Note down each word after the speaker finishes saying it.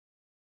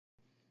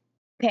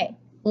Okay,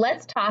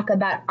 let's talk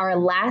about our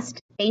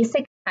last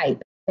basic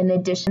type, an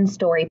addition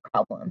story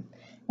problem.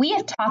 We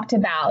have talked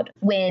about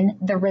when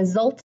the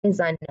result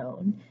is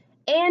unknown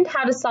and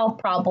how to solve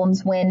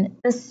problems when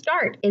the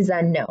start is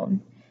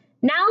unknown.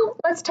 Now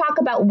let's talk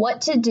about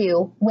what to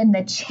do when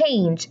the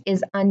change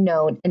is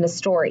unknown in a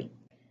story.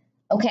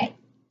 Okay,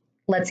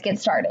 let's get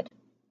started.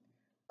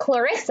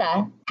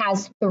 Clarissa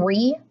has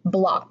 3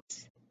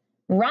 blocks.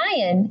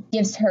 Ryan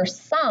gives her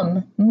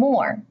some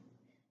more.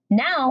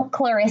 Now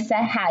Clarissa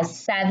has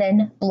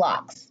 7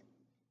 blocks.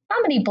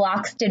 How many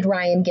blocks did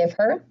Ryan give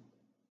her?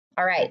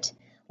 All right,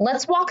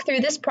 let's walk through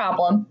this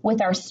problem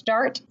with our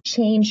start,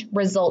 change,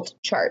 result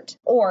chart,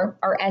 or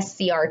our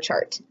SCR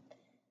chart.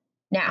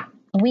 Now,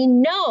 we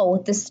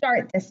know the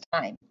start this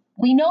time.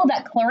 We know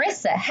that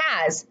Clarissa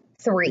has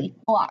 3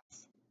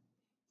 blocks.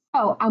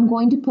 So I'm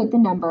going to put the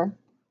number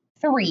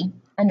 3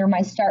 under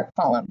my start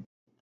column.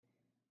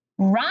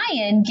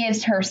 Ryan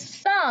gives her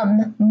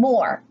some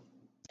more.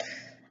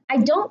 I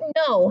don't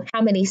know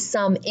how many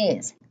some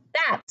is.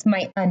 That's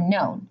my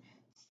unknown.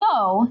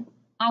 So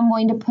I'm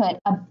going to put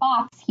a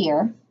box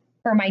here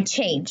for my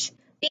change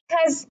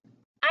because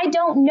I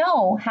don't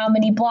know how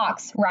many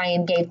blocks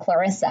Ryan gave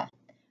Clarissa.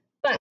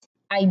 But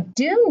I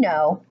do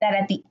know that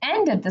at the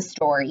end of the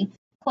story,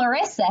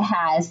 Clarissa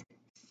has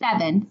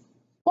 7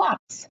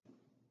 blocks.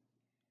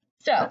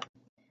 So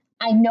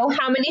I know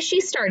how many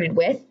she started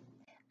with.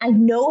 I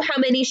know how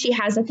many she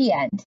has at the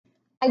end.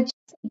 I just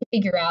need to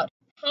figure out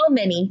how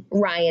many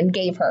Ryan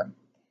gave her.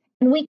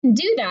 And we can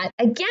do that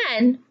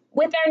again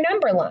with our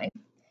number line.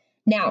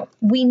 Now,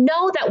 we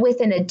know that with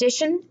an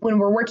addition, when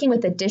we're working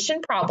with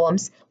addition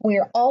problems, we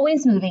are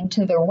always moving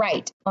to the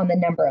right on the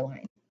number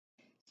line.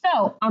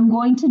 So I'm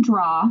going to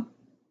draw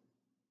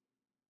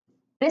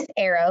this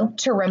arrow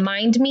to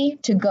remind me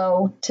to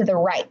go to the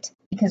right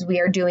because we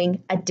are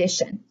doing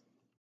addition.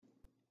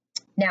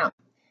 Now,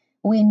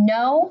 we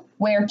know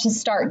where to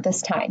start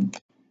this time.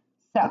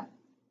 So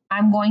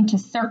I'm going to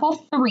circle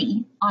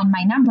 3 on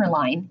my number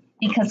line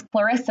because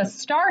Clarissa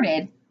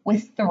started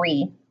with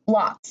 3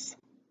 blocks.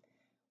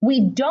 We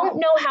don't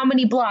know how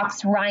many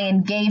blocks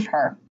Ryan gave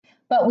her,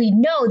 but we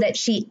know that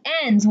she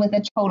ends with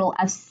a total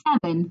of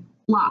 7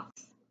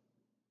 blocks.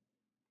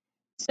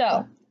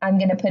 So I'm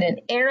going to put an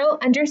arrow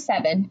under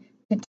 7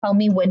 to tell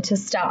me when to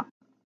stop.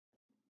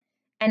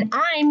 And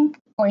I'm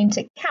going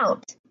to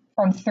count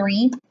from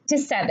 3 to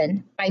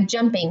 7 by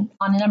jumping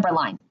on a number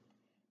line.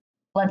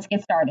 Let's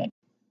get started.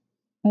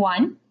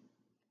 1,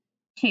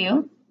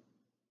 2,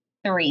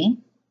 3,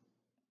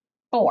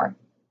 4.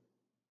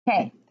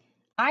 Okay,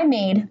 I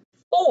made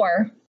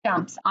 4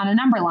 jumps on a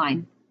number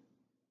line.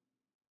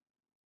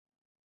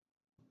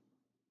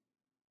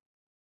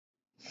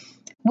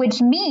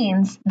 Which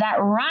means that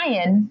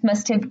Ryan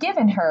must have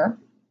given her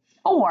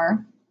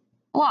 4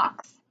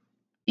 blocks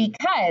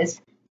because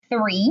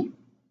 3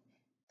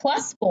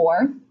 plus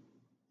 4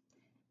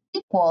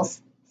 equals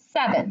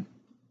 7.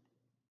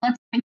 Let's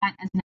write that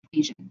as an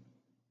equation.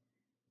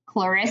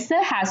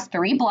 Clarissa has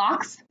 3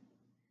 blocks.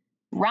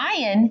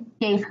 Ryan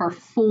gave her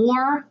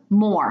 4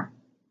 more.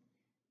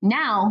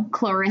 Now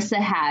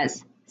Clarissa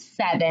has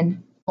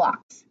 7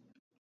 blocks.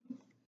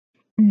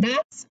 And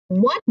that's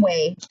one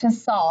way to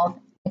solve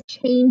a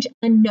change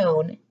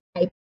unknown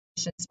type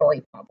addition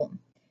story problem.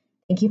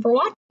 Thank you for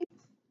watching.